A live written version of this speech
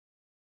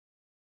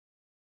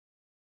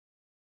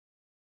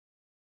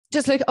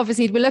just look,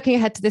 obviously we're looking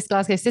ahead to this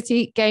Glasgow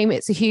City game.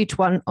 It's a huge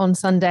one on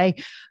Sunday.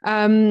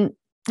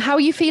 How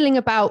are you feeling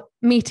about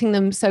meeting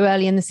them so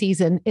early in the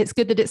season? It's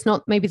good that it's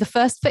not maybe the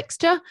first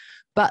fixture,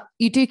 but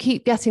you do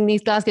keep getting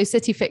these Glasgow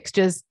City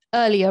fixtures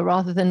earlier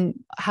rather than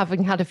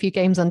having had a few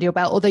games under your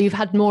belt, although you've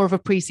had more of a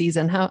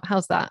pre-season.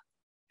 How's that?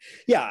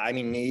 Yeah, I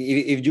mean,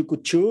 if you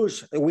could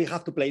choose, we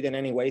have to play them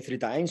anyway 3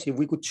 times. If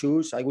we could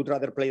choose, I would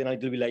rather play them a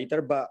little bit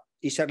later, but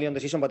it's early on the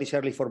season, but it's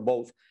early for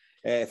both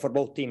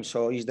teams.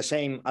 So it's the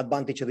same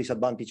advantage or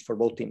disadvantage for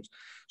both teams.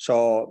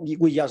 So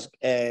we just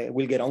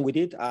will get on with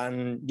it.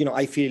 And, you know,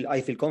 I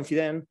feel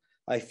confident.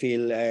 I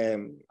feel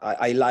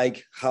I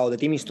like how the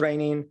team is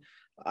training,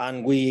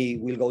 and we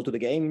will go to the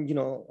game, you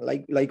know,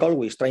 like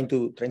always, trying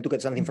to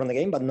get something from the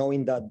game, but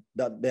knowing that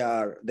they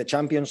are the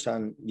champions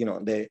and, you know,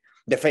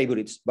 the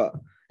favorites. But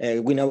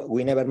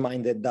we never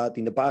minded that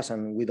in the past,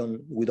 and we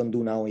don't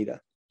do now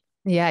either.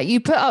 Yeah, you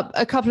put up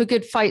a couple of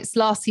good fights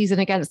last season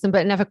against them,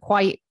 but never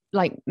quite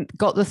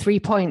got the 3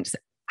 points.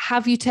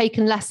 Have you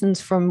taken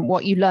lessons from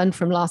what you learned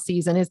from last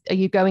season? Are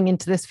you going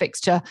into this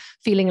fixture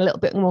feeling a little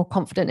bit more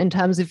confident in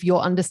terms of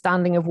your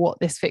understanding of what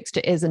this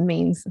fixture is and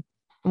means?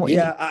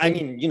 Yeah, I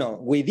mean, you know,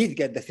 we did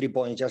get the 3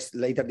 points, just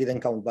later didn't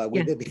count, but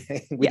we did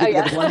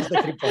get once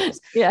the 3 points.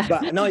 Yeah.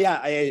 But no,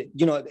 yeah,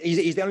 you know,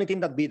 it's the only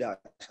team that beat us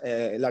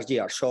last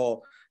year.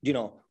 So, you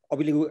know,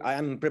 obviously I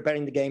am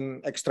preparing the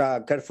game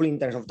extra carefully in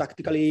terms of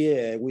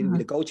tactically with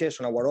the coaches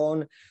on our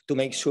own to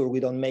make sure we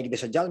don't make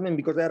this adjustment,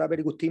 because they are a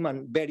very good team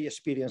and very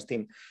experienced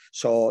team.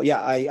 So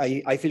yeah,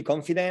 I feel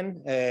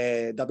confident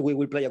that we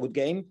will play a good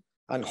game.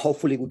 And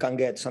hopefully we can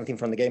get something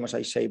from the game, as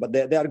I say. But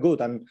they are good.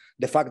 And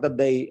the fact that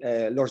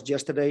they lost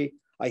yesterday,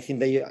 I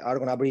think they are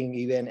going to bring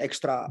even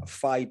extra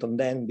fight on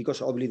them,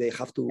 because obviously they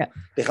have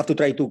to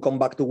try to come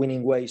back to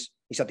winning ways.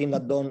 It's a team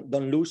that don't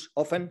lose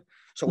often.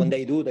 So when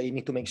they do, they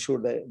need to make sure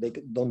that they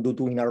don't do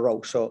 2 in a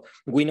row. So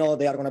we know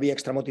they are going to be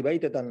extra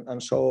motivated,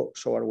 and so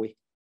are we.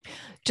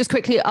 Just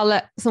quickly, I'll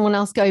let someone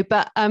else go,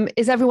 but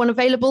is everyone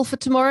available for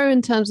tomorrow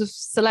in terms of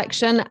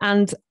selection?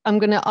 And I'm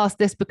going to ask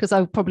this because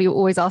I probably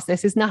always ask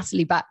this, is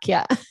Natalie back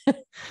yet?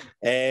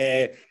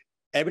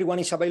 Everyone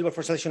is available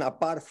for selection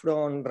apart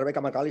from Rebecca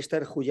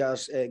McAllister, who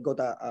just got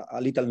a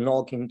little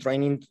knock in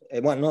training.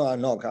 Well, not a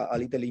knock, a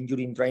little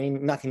injury in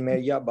training, nothing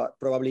major, but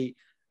probably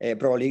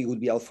would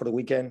be out for the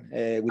weekend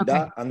with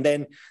that. And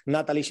then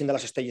Natalie's in the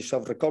last stages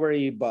of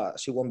recovery, but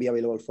she won't be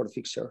available for the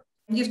fixture.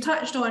 You've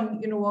touched on,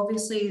 you know,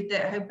 obviously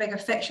how big a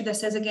fixture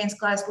this is against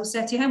Glasgow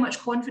City. How much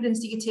confidence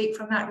do you take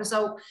from that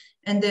result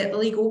in the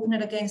league opener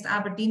against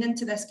Aberdeen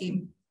into this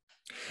game?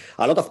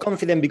 A lot of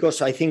confidence,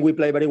 because I think we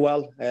play very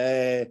well.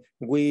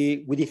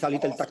 We did a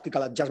little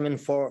tactical adjustment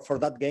for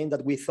that game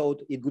that we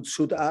thought it would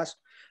suit us.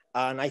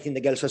 And I think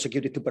the girls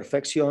executed to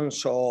perfection.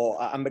 So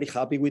I'm very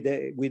happy with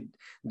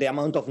the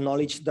amount of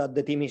knowledge that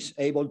the team is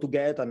able to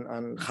get,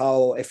 and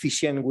how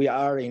efficient we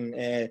are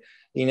in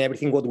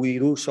everything what we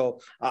do.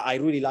 So I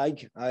really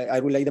like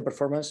the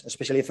performance,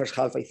 especially the first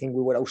half. I think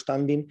we were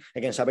outstanding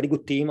against a very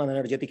good team, an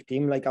energetic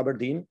team like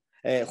Aberdeen,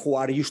 who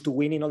are used to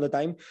winning all the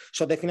time.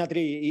 So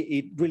definitely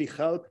it really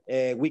helped.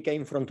 We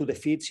came from 2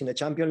 defeats in the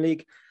Champions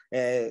League.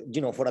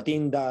 You know, for a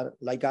team that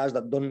like us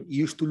that don't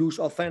used to lose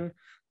often,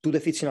 2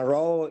 defeats in a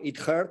row, it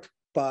hurt,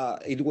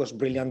 but it was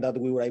brilliant that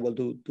we were able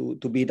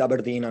to beat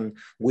Aberdeen, and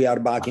we are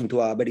back into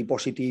a very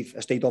positive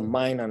state of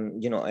mind,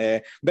 and, you know,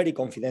 very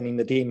confident in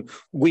the team.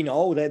 We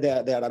know that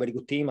they are a very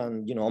good team,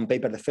 and, you know, on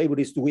paper the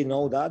favorites, we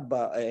know that,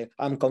 but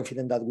I'm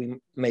confident that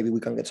maybe we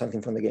can get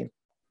something from the game.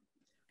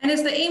 And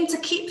is the aim to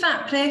keep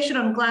that pressure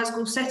on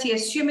Glasgow City,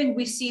 assuming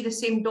we see the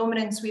same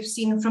dominance we've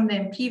seen from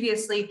them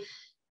previously,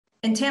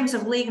 in terms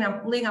of laying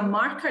a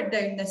marker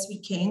down this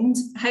weekend?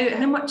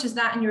 How much is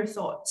that in your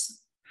thoughts?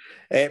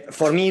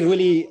 For me,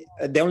 really,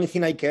 the only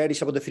thing I care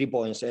is about the 3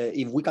 points.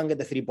 If we can get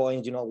the 3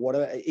 points, you know,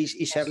 whatever,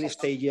 it's early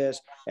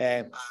stages.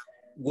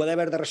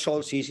 Whatever the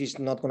results is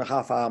not going to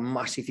have a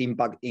massive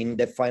impact in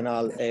the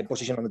final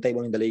position on the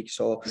table in the league.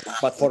 So,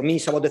 but for me,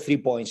 it's about the 3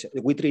 points.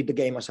 We treat the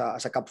game as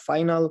a cup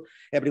final.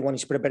 Everyone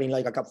is preparing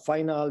like a cup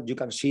final. You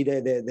can see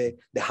the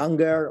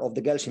hunger of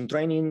the girls in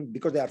training,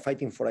 because they are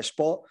fighting for a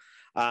spot.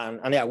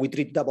 And yeah, we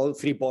treat it about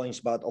 3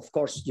 points. But of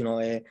course, you know,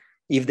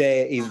 if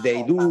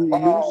they do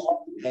lose,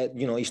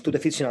 you know, it's 2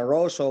 defeats in a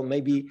row. So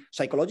maybe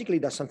psychologically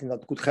that's something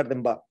that could hurt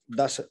them, but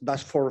that's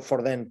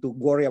for them to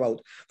worry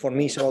about. For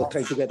me, so I'll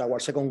try to get our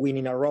 2nd win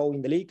in a row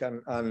in the league,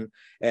 and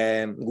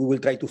we will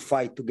try to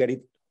fight to get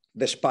it,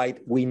 despite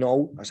we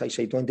know, as I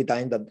say 20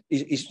 times, that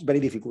it's very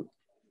difficult.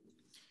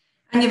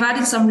 And you've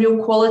added some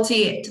real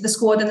quality to the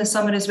squad in the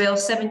summer as well.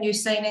 7 new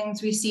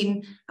signings. We've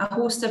seen a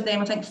host of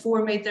them. I think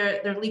 4 made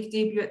their league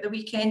debut at the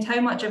weekend.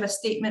 How much of a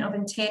statement of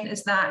intent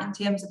is that in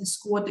terms of the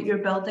squad that you're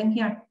building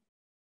here?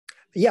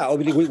 Yeah,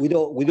 obviously we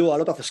do a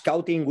lot of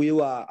scouting. We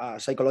do a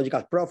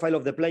psychological profile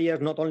of the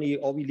players, not only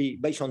obviously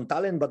based on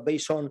talent, but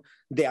based on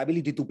the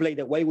ability to play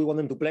the way we want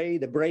them to play,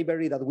 the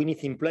bravery that we need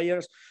in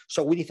players.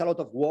 So we did a lot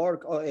of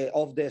work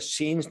of the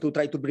scenes to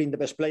try to bring the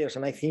best players.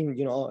 And I think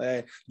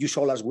you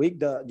saw last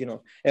week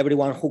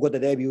everyone who got the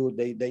debut,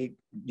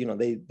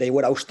 they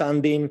were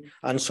outstanding,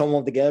 and some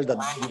of the girls that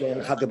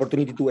didn't have the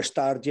opportunity to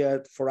start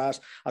yet for us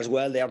as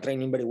well, they are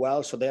training very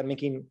well. So they are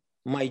making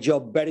my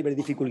job very, very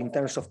difficult in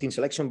terms of team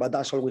selection, but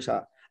that's always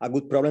a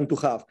good problem to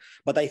have.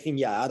 But I think,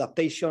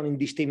 adaptation in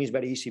this team is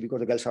very easy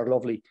because the girls are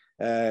lovely.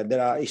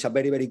 It's a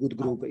very, very good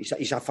group.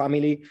 It's a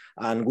family,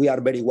 and we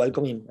are very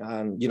welcoming.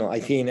 And, I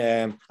think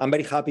I'm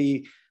very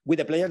happy with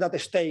the players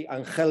that stay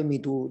and help me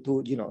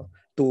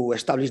to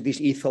establish this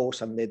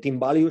ethos and the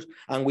team values,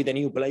 and with the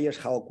new players,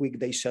 how quick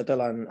they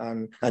settle,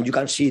 and you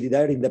can see it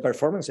there in the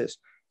performances.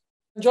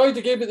 Enjoyed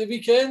the game at the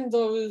weekend.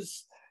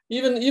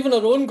 Even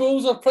our own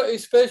goals are pretty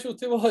special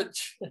to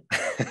watch.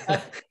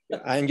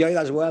 I enjoy it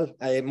as well,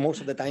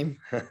 most of the time,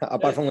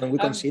 apart from when we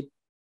concede.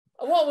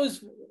 What I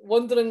was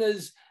wondering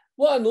is,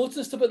 what I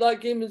noticed about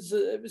that game is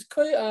that it was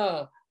quite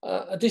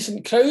a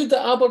decent crowd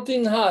that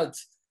Aberdeen had,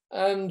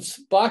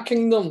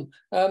 backing them,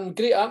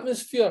 great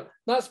atmosphere.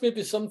 That's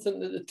maybe something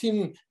that the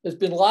team has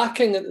been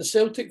lacking at the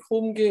Celtic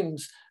home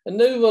games. And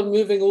now we're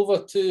moving over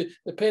to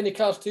the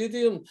Pennycar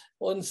Stadium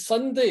on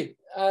Sunday.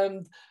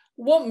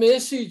 What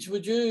message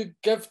would you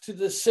give to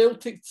the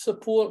Celtic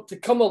support to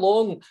come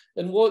along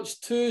and watch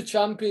two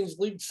Champions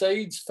League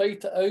sides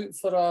fight it out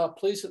for a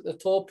place at the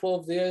top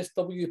of the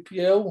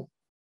SWPL?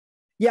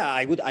 Yeah,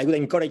 I would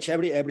encourage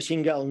every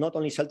single, not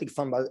only Celtic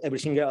fan, but every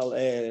single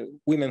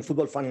women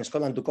football fan in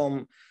Scotland to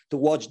come to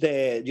watch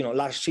the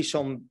last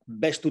season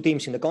best two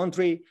teams in the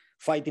country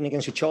fighting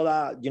against each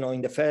other.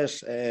 In the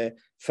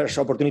first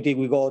opportunity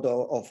we got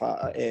of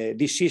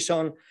this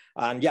season.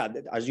 And yeah,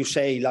 as you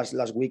say,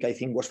 last week I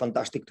think was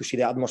fantastic to see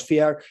the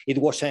atmosphere. It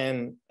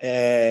wasn't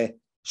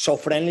so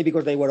friendly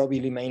because they were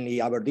obviously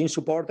mainly Aberdeen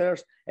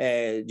supporters.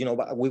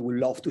 But we would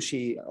love to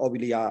see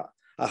obviously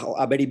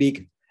a very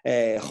big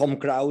home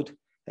crowd.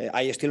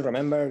 I still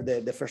remember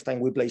the first time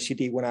we played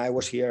City when I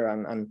was here,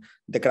 and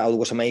the crowd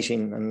was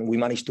amazing, and we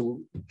managed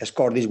to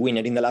score this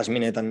winner in the last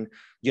minute. And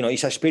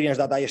it's an experience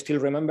that I still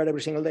remember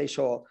every single day.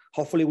 So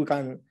hopefully we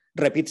can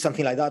repeat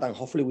something like that, and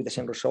hopefully with the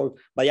same result.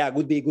 But yeah,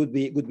 would be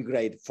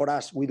great for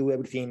us. We do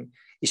everything.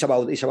 It's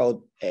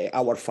about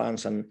our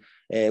fans, and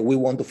we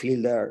want to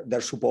feel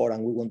their support,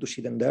 and we want to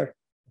see them there.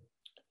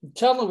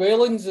 Charlie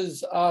Wellings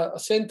is a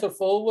centre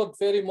forward,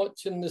 very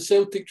much in the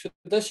Celtic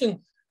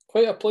tradition.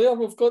 Quite a player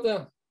we've got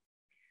there.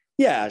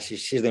 Yeah,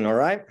 she's doing all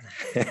right.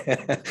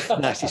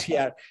 No, she's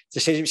here.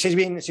 She's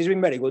been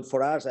very good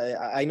for us.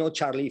 I know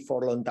Charlie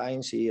for a long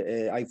time.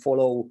 I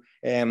follow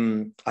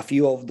a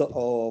few of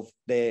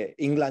the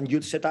England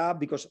youth setup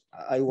because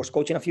I was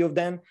coaching a few of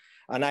them,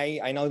 and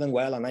I know them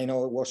well, and I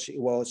know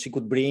what she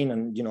could bring,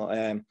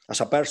 and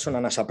as a person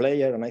and as a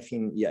player. And I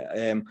think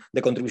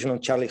the contribution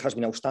of Charlie has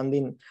been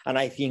outstanding, and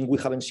I think we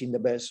haven't seen the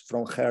best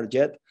from her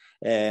yet.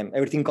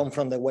 Everything comes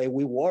from the way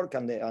we work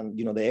and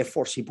the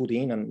effort she put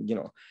in, and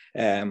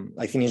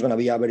I think it's going to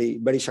be a very,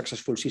 very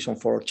successful season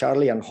for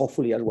Charlie, and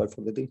hopefully as well for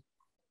the team.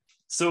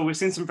 So we've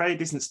seen some very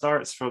decent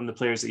starts from the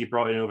players that you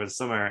brought in over the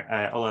summer.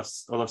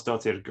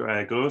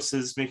 Olafsdottir Gross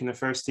is making the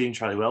first team.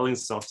 Charlie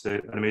Wellings is off to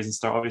an amazing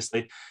start,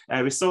 obviously.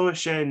 We saw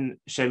Shen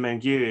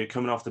Mengyu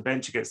coming off the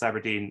bench against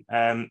Aberdeen.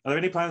 Are there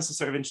any plans to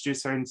sort of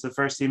introduce her into the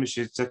first team? Is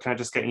she kind of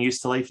just getting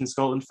used to life in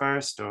Scotland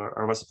first,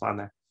 or what's the plan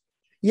there?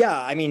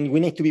 Yeah, I mean, we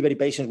need to be very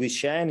patient with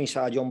Shen. She's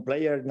a young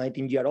player,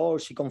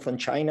 19-year-old. She comes from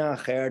China.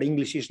 Her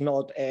English is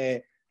not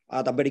at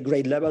a very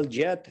great level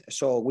yet.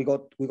 So we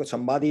got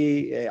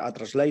somebody, a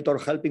translator,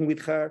 helping with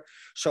her.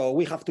 So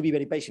we have to be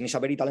very patient. She's a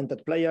very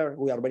talented player.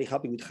 We are very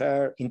happy with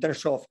her. In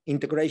terms of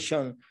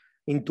integration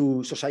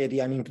into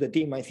society and into the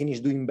team, I think she's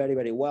doing very,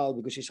 very well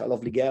because she's a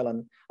lovely girl,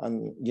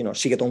 and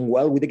she gets on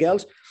well with the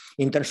girls.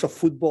 In terms of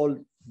football,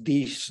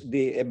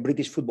 the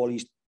British football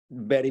is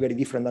very, very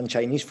different than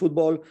Chinese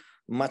football.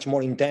 Much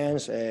more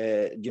intense,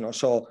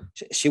 so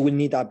she will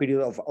need a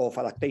period of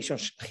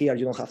adaptations here.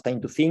 You don't have time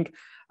to think.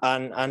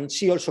 And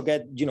she also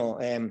get,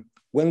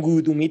 when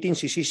we do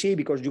meetings, it's easy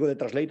because you got a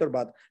translator,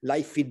 but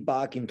live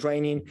feedback in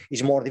training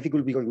is more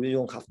difficult because we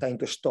don't have time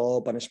to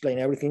stop and explain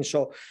everything.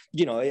 So,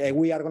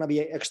 we are going to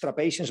be extra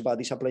patient, but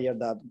it's a player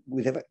that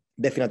we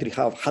definitely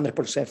have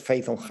 100%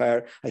 faith on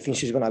her. I think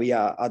she's going to be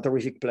a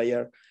terrific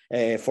player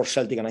for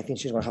Celtic, and I think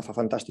she's going to have a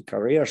fantastic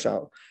career.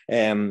 So,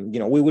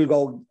 we will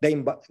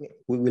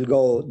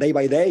go day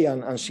by day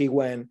and see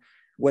when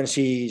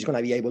she's going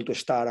to be able to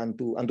start and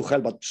to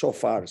help. But so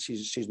far,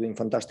 she's doing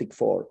fantastic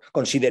for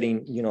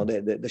considering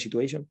the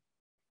situation.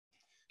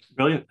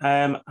 Brilliant.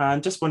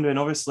 And just wondering,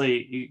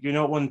 obviously, you're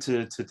not one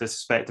to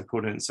disrespect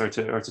opponents or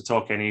to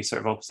talk any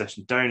sort of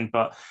opposition down,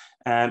 but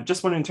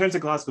Just wondering, in terms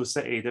of Glasgow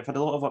City, they've had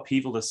a lot of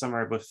upheaval this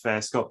summer with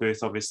Scott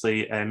Booth,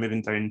 obviously,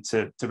 moving down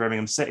to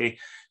Birmingham City.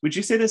 Would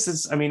you say this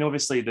is, I mean,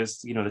 obviously there's,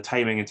 the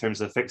timing in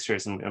terms of the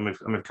fixtures, and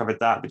we've covered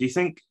that, but do you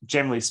think,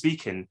 generally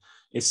speaking,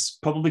 it's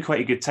probably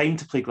quite a good time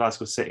to play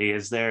Glasgow City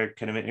as they're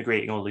kind of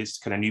integrating all these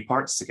kind of new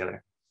parts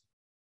together?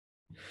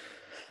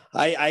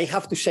 I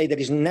have to say that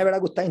it's never a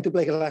good time to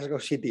play Glasgow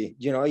City.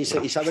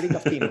 It's a very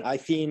tough team. I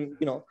think,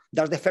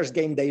 that's the first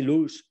game they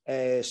lose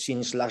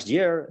since last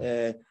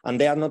year. And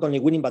they are not only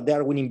winning, but they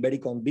are winning very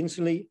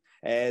convincingly.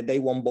 They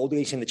won both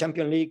games in the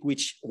Champions League,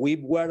 which we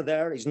were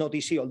there. It's not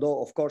easy,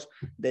 although, of course,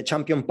 the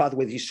champion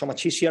pathway is so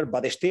much easier,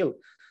 but still,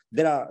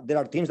 there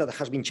are teams that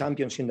has been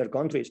champions in their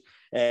countries.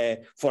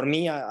 For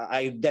me,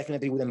 I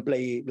definitely wouldn't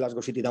play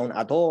Glasgow City down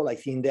at all. I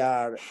think they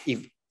are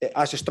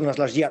as strong as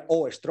last year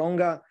or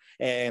stronger.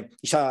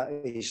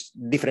 It's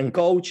different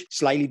coach,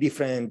 slightly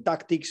different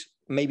tactics,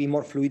 maybe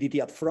more fluidity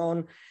up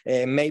front,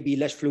 maybe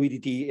less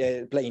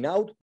fluidity playing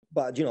out.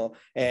 But,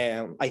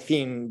 I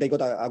think they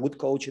got a good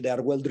coach. They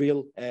are well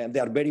drilled. They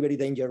are very, very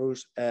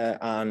dangerous.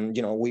 And,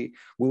 we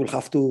will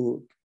have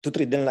to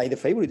treat them like the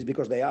favorites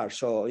because they are.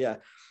 So, yeah,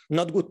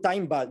 not good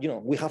time, but,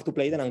 we have to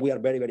play them, and we are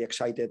very, very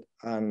excited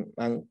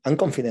and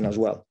confident as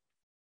well.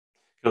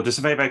 Cool. Just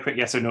a very, very quick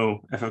yes or no,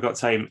 if I've got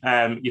time.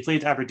 You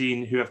played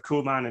Aberdeen, who have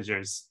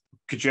co-managers.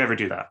 Could you ever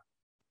do that?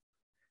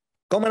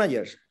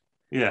 Co-managers?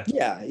 Yeah.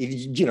 Yeah.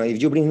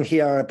 If you bring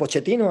here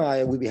Pochettino,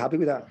 I will be happy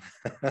with that.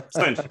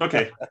 Sounds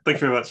okay. Thank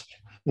you very much.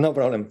 No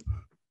problem.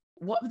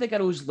 What have the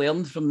girls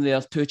learned from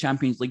their 2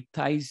 Champions League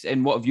ties,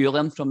 and what have you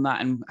learned from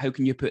that, and how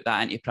can you put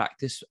that into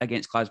practice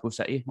against Glasgow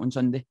City on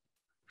Sunday?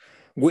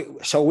 We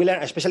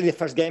learned, especially the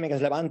first game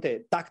against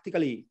Levante,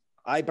 tactically,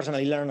 I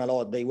personally learned a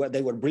lot. They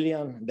were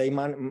brilliant. They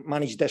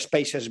managed their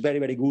spaces very,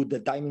 very good. The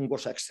timing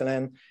was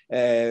excellent.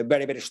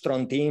 Very, very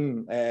strong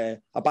team,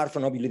 apart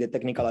from obviously the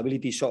technical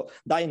ability. So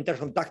that in terms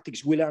of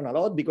tactics, we learned a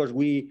lot because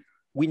we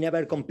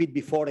never compete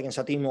before against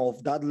a team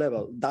of that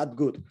level, that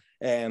good.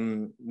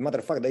 Matter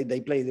of fact,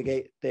 they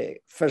played the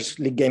first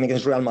league game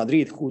against Real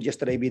Madrid, who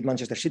yesterday beat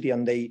Manchester City,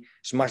 and they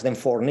smashed them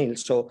 4-0.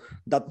 So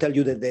that tells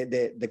you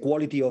the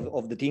quality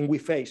of the team we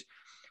face.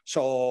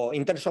 So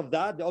in terms of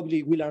that,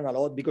 obviously we learned a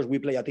lot because we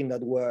play a team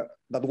that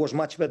was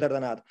much better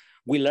than us.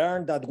 We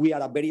learned that we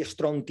are a very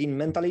strong team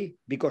mentally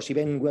because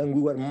even when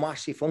we were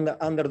massive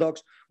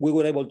underdogs, we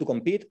were able to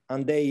compete,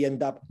 and they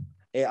end up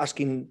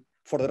asking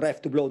for the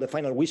ref to blow the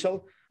final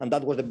whistle. And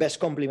that was the best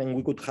compliment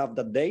we could have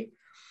that day.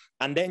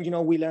 And then,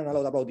 we learn a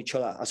lot about each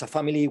other. As a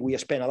family, we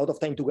spend a lot of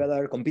time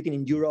together competing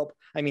in Europe.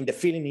 I mean, the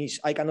feeling is,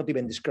 I cannot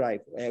even describe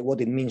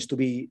what it means to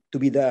be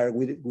there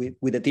with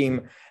the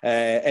team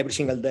every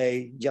single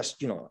day.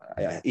 Just,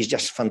 it's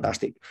just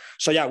fantastic.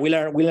 So yeah, we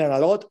learn a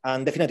lot,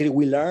 and definitely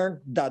we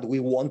learn that we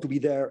want to be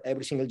there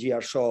every single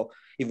year. So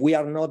if we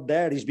are not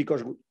there, it's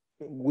because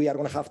we are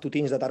going to have 2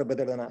 teams that are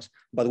better than us,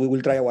 but we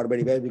will try our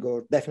very best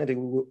because definitely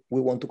we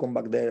want to come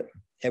back there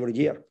every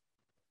year.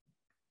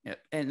 Yeah.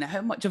 And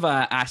how much of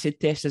an acid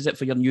test is it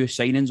for your new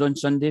signings on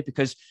Sunday?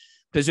 Because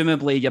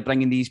presumably you're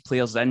bringing these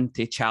players in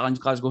to challenge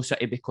Glasgow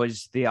City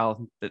because they are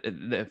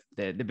the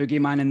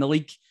boogeyman in the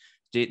league.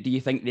 Do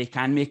you think they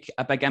can make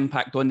a big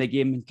impact on the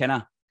game and kind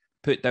of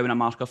put down a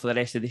marker for the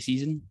rest of the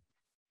season?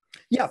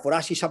 Yeah, for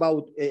us, it's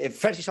about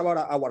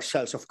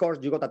ourselves. Of course,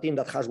 you got a team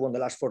that has won the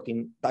last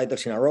 14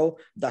 titles in a row.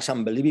 That's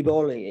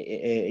unbelievable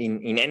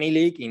in any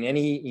league,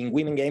 in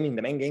women game, in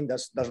the men game.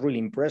 That's really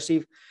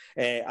impressive.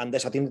 And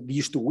there's a team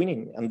used to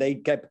winning, and they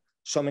kept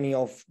so many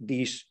of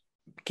these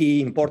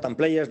key important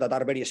players that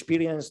are very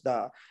experienced.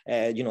 That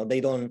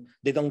they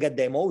don't get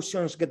the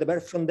emotions, get the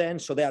best from them,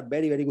 so they are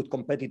very, very good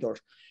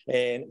competitors.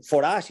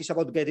 For us, it's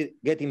about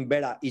getting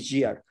better each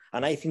year,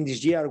 and I think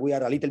this year we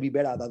are a little bit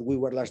better than we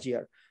were last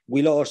year.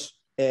 We lost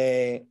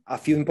a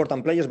few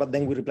important players, but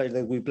then we replaced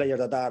them with players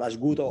that are as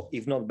good or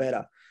if not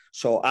better.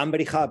 So I'm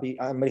very happy.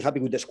 I'm very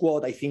happy with the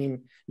squad. I think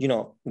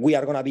we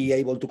are going to be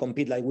able to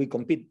compete like we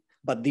compete.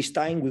 But this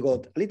time we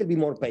got a little bit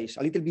more pace,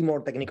 a little bit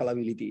more technical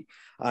ability,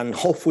 and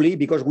hopefully,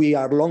 because we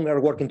are longer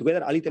working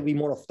together, a little bit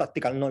more of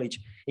tactical knowledge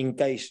in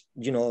case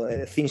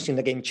things in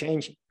the game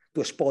change,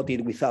 to spot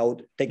it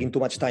without taking too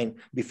much time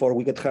before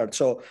we get hurt.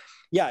 So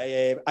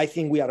yeah, I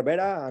think we are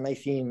better, and I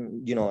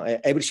think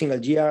every single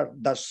year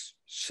that's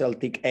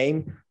Celtic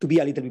aim to be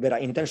a little bit better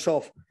in terms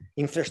of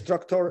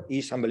infrastructure.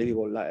 Is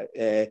unbelievable.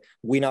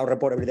 We now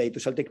report every day to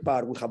Celtic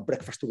Park. We have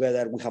breakfast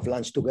together. We have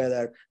lunch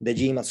together. The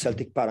gym at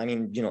Celtic Park. I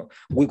mean,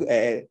 we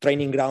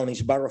training ground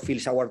is Barrowfield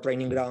is our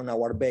training ground,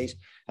 our base.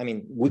 I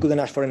mean, we couldn't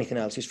ask for anything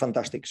else. It's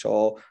fantastic.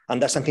 So,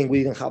 and that's something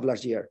we didn't have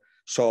last year.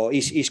 So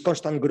it's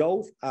constant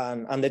growth,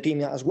 and the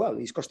team as well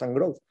is constant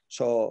growth.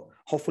 So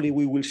hopefully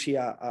we will see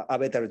a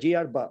better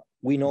year, but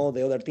we know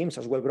the other teams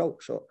as well grow.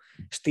 So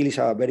still is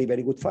a very,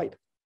 very good fight.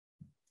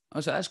 Oh,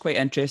 so that's quite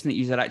interesting that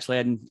you are actually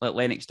in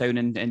Lennoxtown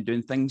and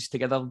doing things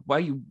together.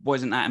 Why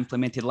wasn't that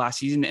implemented last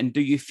season? And do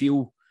you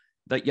feel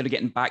that you're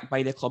getting backed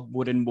by the club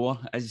more and more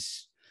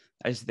as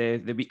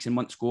the weeks and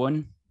months go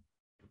on?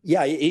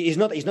 Yeah, it's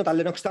not at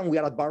Lennoxtown. We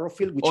are at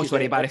Barrowfield, which is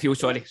Barrowfield.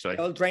 Sorry.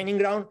 Old training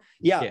ground.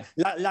 Yeah.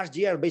 Last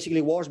year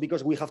basically was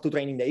because we have to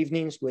train in the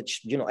evenings,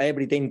 which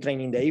every team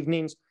train in the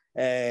evenings.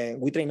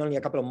 We train only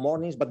a couple of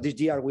mornings, but this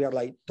year we are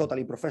like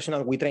totally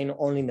professional. We train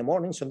only in the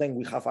morning, so then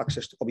we have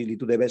access obviously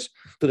to the best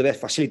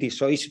facilities.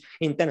 So it's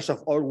in terms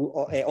of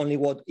only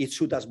what it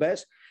suits us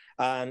best.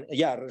 And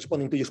yeah,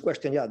 responding to your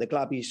question, the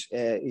club is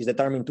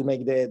determined to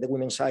make the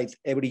women's side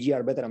every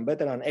year better and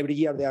better, and every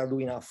year they are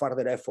doing a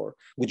further effort,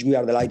 which we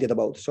are delighted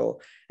about. So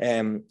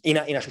in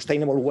a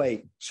sustainable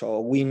way.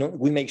 So we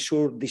make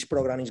sure this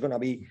program is going to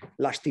be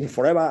lasting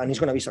forever and it's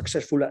going to be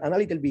successful and a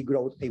little bit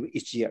growth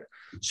each year.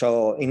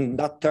 So in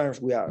that terms,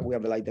 we are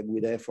delighted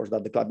with the efforts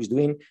that the club is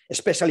doing,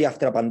 especially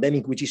after a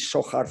pandemic, which is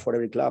so hard for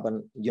every club.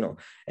 And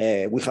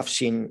we have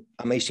seen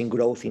amazing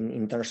growth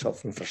in terms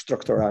of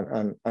infrastructure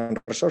and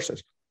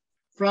resources.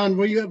 Fran,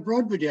 were you at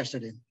Broadwood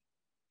yesterday?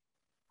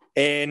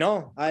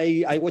 No,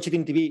 I watched it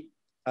in TV,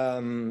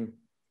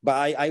 but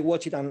I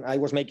watched it and I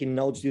was making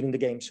notes during the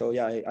game. So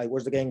yeah, I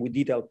watched the game with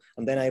detail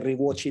and then I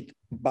rewatched it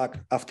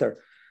back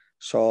after.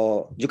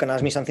 So you can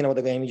ask me something about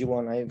the game if you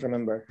want. I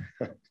remember.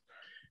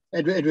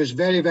 It was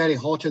very, very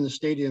hot in the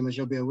stadium, as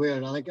you'll be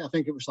aware. I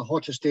think it was the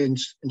hottest day in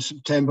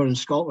September in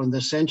Scotland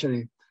this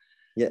century.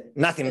 Yeah,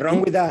 nothing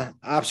wrong with that.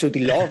 I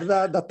absolutely love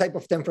that type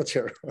of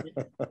temperature.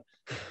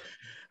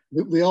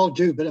 We all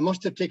do, but it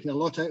must have taken a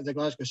lot out of the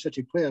Glasgow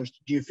City players.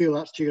 Do you feel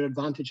that's to your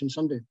advantage on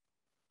Sunday?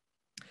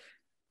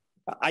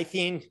 I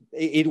think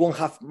it won't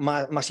have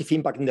massive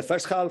impact in the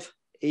first half.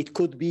 It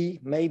could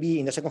be maybe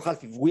in the second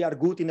half. If we are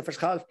good in the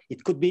first half,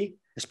 it could be,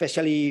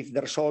 especially if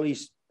the result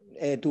is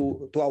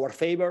to our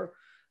favor.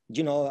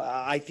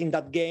 I think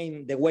that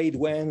game, the way it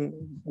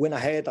went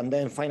ahead, and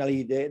then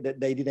finally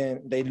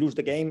they lose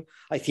the game.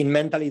 I think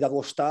mentally that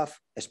was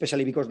tough,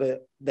 especially because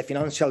the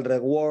financial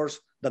rewards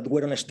that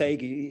were on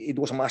stake, it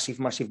was a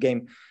massive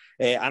game.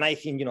 And I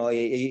think,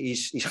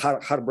 it's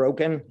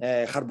heartbreaking.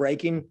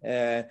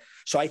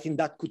 So I think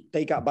that could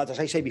take up, but as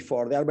I said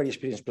before, they are very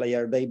experienced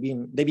players. They've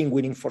been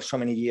winning for so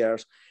many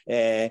years.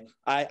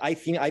 I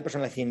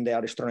personally think they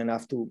are strong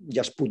enough to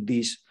just put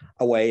this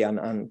away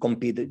and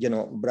compete,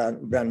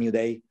 brand new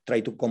day,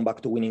 try to come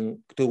back to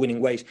winning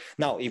ways.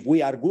 Now, if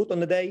we are good on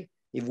the day,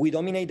 if we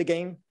dominate the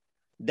game,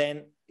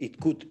 then it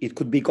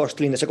could be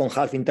costly in the second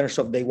half in terms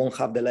of they won't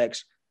have the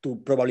legs to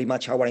probably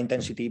match our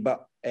intensity,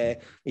 but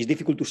it's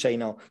difficult to say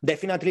now.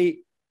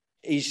 Definitely,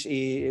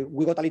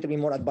 we got a little bit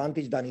more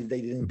advantage than if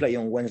they didn't play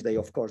on Wednesday,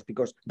 of course,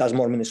 because that's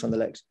more minutes on the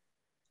legs.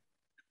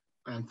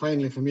 And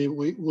finally, for me,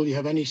 will you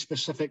have any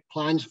specific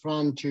plans,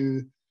 Fran,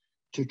 to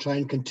try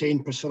and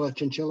contain Priscilla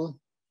Chinchilla?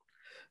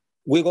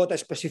 We got a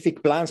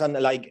specific plans and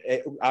like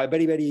a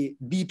very, very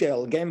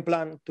detailed game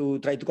plan to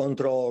try to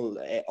control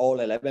all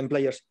 11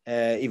 players.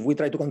 If we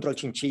try to control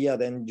Chinchilla,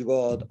 then you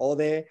got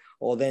Ode,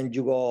 or then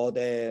you got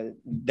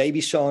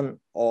Davison,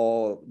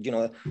 or,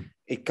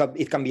 it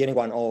can be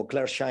anyone, or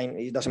Claire Shine,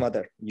 it doesn't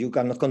matter. You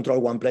cannot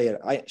control one player.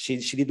 She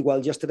did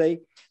well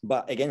yesterday,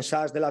 but against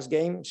us, the last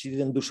game, she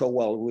didn't do so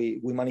well. We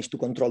managed to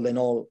control them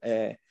all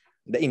in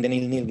the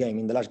 0-0 game,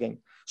 in the last game.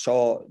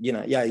 So,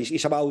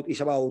 it's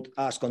about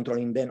us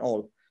controlling them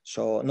all.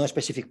 So no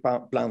specific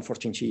plan for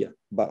Chinchilla,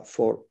 but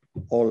for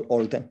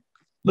all 10.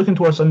 Looking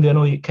towards Sunday, I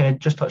know you kind of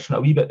just touched on it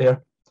a wee bit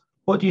there.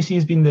 What do you see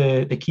as being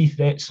the key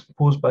threats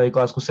posed by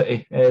Glasgow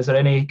City? Is there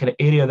any kind of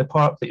area of the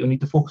park that you'll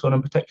need to focus on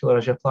in particular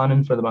as you're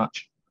planning for the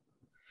match?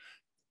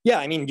 Yeah,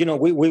 I mean,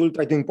 we will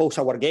try to impose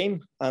our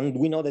game, and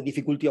we know the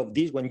difficulty of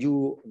this when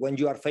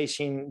you are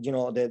facing,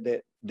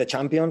 the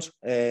champions,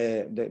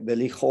 the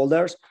league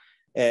holders.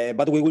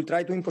 But we will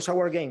try to impose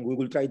our game. We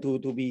will try to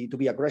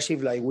be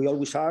aggressive like we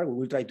always are. We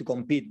will try to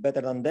compete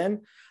better than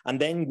them. And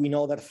then we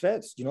know their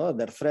threats.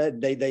 Their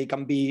threat, they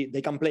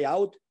can play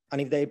out.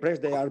 And if they press,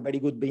 they are very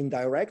good being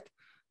direct.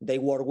 They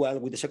work well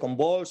with the second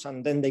balls.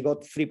 And then they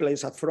got 3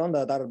 players at front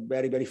that are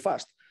very, very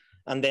fast.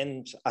 And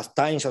then at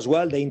times as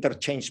well, they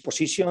interchange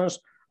positions.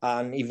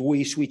 And if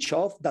we switch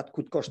off, that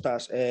could cost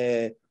us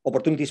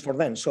opportunities for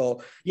them.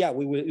 So yeah,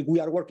 we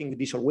are working with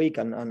this all week,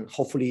 and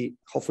hopefully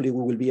we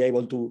will be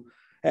able to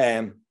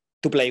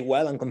play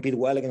well and compete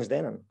well against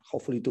them, and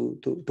hopefully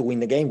to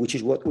win the game, which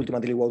is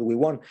ultimately what we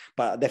want.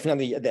 But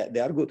definitely they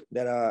are good.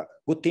 They're a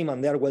good team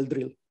and they are well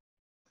drilled.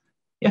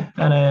 Yeah,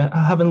 and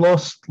having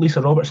lost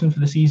Lisa Robertson for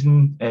the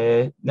season,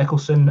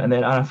 Nicholson, and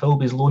then Anna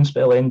Philby's loan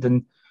spell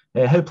ending,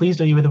 how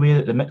pleased are you with the way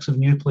that the mix of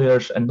new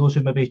players and those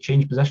who maybe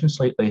changed positions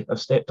slightly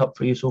have stepped up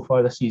for you so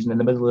far this season in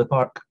the middle of the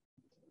park?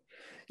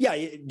 Yeah,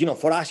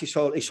 for us, it's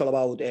all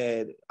about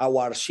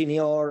our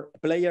senior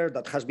player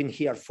that has been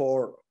here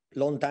for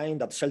long time,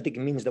 that Celtic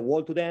means the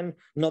world to them,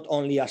 not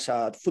only as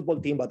a football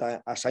team,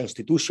 but as an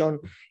institution.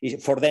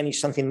 For them, it's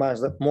something much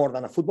more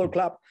than a football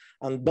club.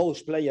 And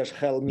those players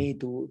help me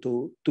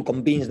to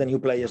convince the new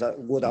players that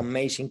what an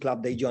amazing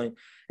club they join.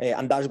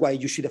 And that's why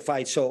you see the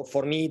fight. So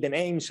for me, the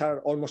names are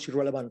almost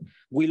irrelevant.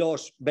 We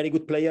lost very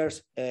good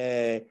players.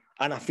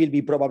 Anna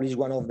Philby probably is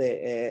one of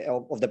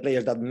the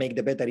players that make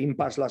the better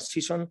impacts last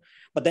season.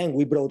 But then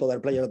we brought other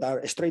players that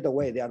are straight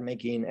away, they are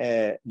making,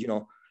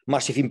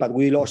 massive impact.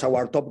 We lost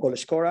our top goal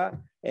scorer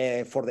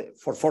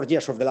for 4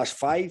 years of the last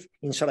 5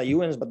 in Sarah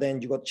Ewens, but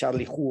then you got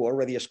Charlie, who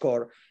already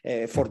scored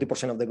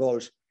 40% of the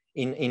goals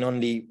in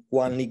only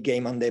 1 league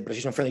game and the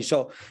precision friendly.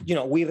 So,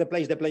 we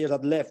replaced the players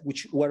that left,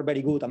 which were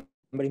very good and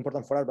very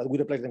important for us, but we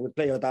replaced them with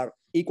players that are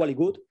equally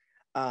good.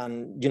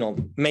 And,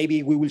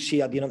 maybe we will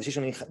see at the end of the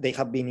season they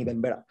have been even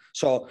better.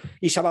 So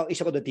it's about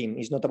the team.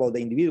 It's not about the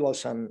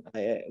individuals. And,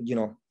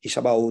 it's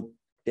about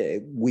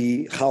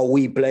how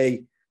we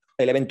play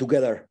 11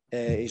 together.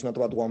 It's not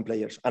about one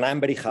player. And I'm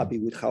very happy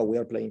with how we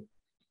are playing.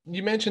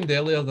 You mentioned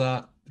earlier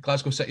that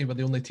Glasgow City were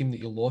the only team that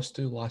you lost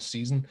to last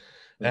season.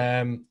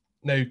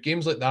 Now,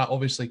 games like that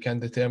obviously can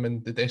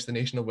determine the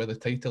destination of where the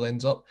title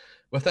ends up.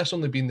 With this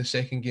only being the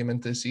second game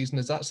into the season,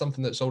 is that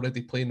something that's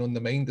already playing on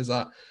the mind? Is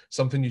that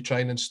something you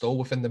try and install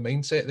within the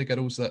mindset of the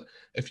girls, that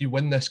if you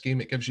win this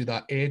game, it gives you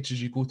that edge as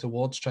you go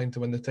towards trying to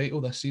win the title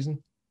this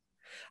season?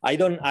 I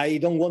don't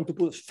want to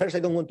put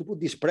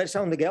this pressure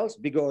on the girls,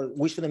 because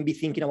we shouldn't be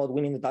thinking about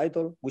winning the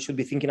title. We should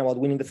be thinking about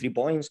winning the 3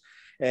 points.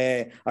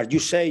 As you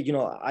say,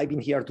 I've been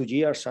here 2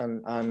 years,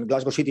 and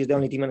Glasgow City is the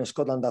only team in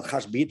Scotland that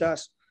has beat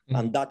us.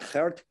 And that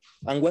hurt.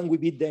 And when we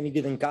beat them, it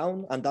didn't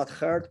count, and that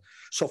hurt.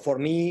 So for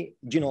me,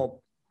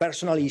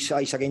 personally,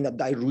 it's a game that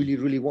I really,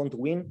 really want to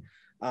win.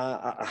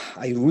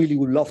 I really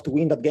would love to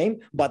win that game,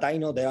 but I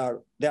know they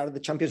are the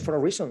champions for a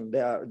reason.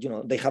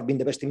 They have been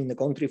the best team in the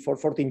country for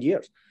 14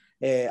 years.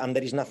 And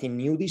there is nothing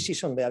new this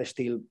season. They are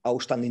still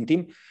outstanding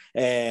team.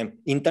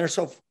 In terms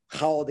of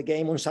how the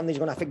game on Sunday is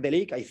going to affect the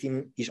league, I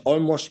think it's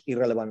almost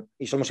irrelevant.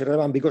 It's almost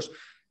irrelevant because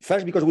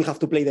we have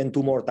to play them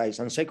 2 more times,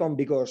 and second,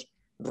 because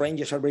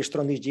Rangers are very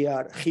strong this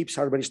year. Hibs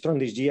are very strong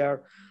this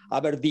year.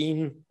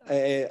 Aberdeen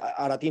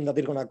are a team that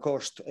is going to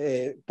cost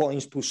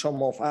points to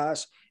some of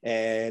us.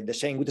 The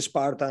same with the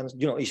Spartans.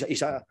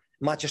 It's a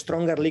much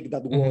stronger league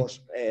than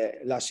was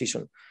last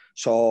season.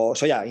 So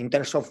yeah, in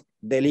terms of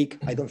the league,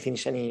 I don't think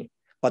it's any.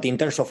 But in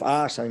terms of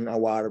us and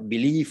our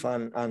belief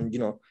and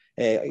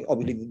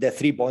obviously the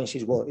 3 points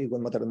is what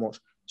matter the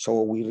most.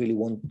 So we really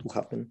want to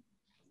have them.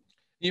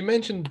 You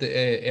mentioned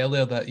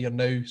earlier that you're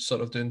now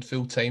sort of doing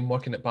full-time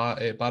working at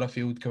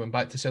Barrafield, coming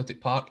back to Celtic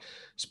Park.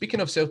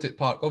 Speaking of Celtic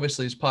Park,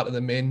 obviously as part of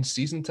the men's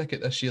season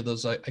ticket this year,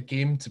 there's a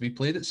game to be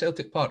played at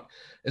Celtic Park.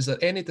 Is there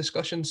any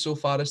discussion so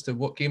far as to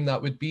what game that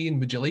would be, and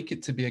would you like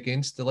it to be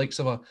against the likes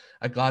of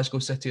a Glasgow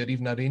City or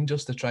even a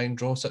Rangers to try and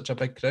draw such a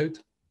big crowd?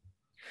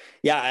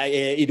 Yeah,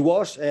 it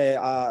was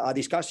a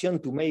discussion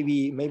to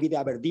maybe the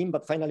Aberdeen,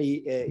 but finally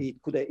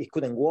it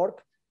couldn't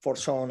work for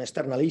some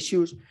external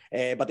issues,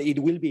 but it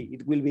will be.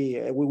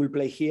 We will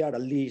play here at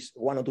least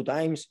 1 or 2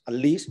 times, at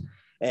least.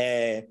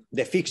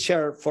 The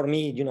fixture for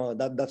me,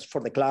 that's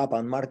for the club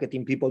and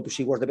marketing people to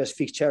see what's the best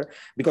fixture,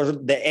 because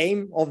the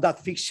aim of that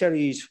fixture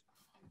is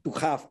to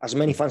have as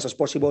many fans as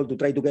possible, to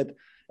try to get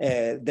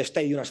the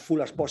stadium as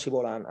full as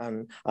possible,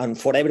 and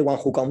for everyone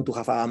who come to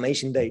have an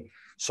amazing day.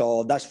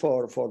 So that's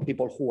for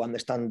people who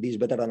understand this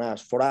better than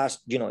us. For us,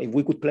 if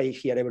we could play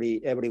here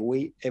every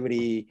week,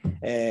 every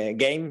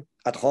game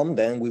at home,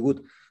 then we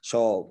would.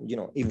 So,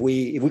 if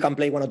we can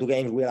play 1 or 2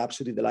 games, we are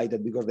absolutely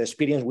delighted, because the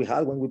experience we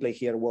had when we played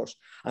here was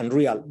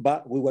unreal.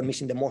 But we were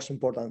missing the most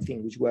important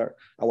thing, which were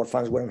our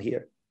fans weren't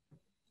here.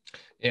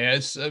 Yeah,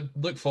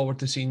 look forward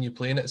to seeing you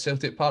playing at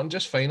Celtic Park. And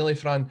just finally,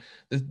 Fran,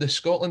 the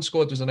Scotland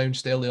squad was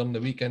announced earlier in the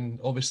week, and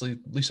obviously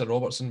Lisa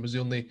Robertson was the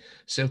only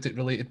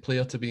Celtic-related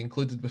player to be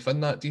included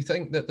within that. Do you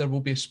think that there will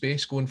be a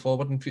space going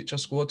forward in future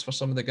squads for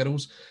some of the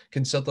girls,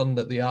 considering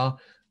that they are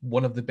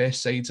one of the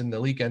best sides in the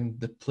league and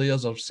the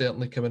players are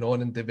certainly coming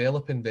on and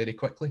developing very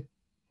quickly?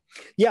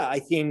 Yeah, I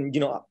think,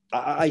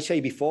 I say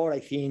before, I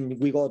think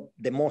we got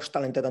the most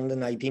talented under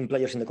 19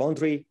 players in the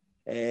country.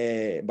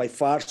 By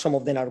far, some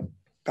of them are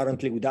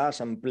currently with us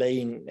and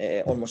playing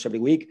almost every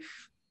week,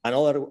 and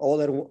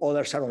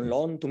others are on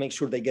loan to make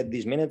sure they get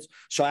these minutes.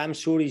 So I'm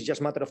sure it's just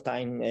a matter of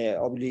time.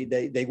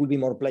 Obviously, there will be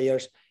more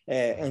players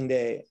in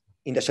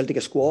the Celtic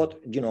squad.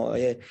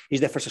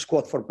 It's the first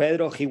squad for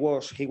Pedro. He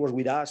was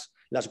with us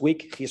last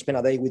week. He spent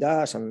a day with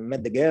us and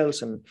met the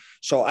girls, and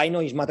so I know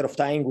it's a matter of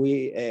time.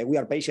 We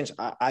are patient.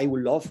 I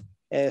would love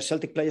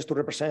Celtic players to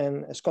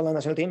represent Scotland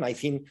national team. I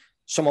think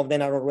some of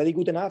them are already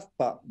good enough,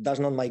 but that's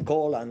not my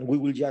call, and we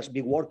will just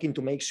be working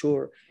to make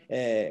sure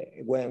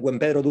when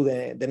Pedro do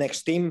the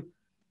next team,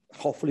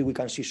 hopefully we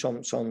can see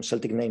some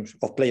Celtic names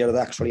of players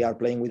that actually are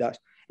playing with us.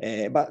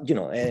 But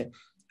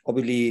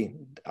obviously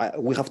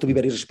we have to be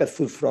very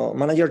respectful from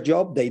manager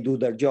job. They do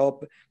their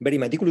job very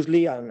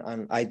meticulously,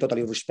 and I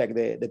totally respect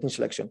the team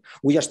selection.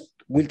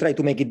 We'll try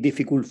to make it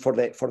difficult for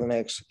the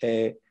next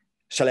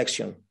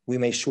selection. We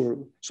make sure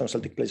some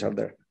Celtic players are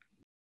there.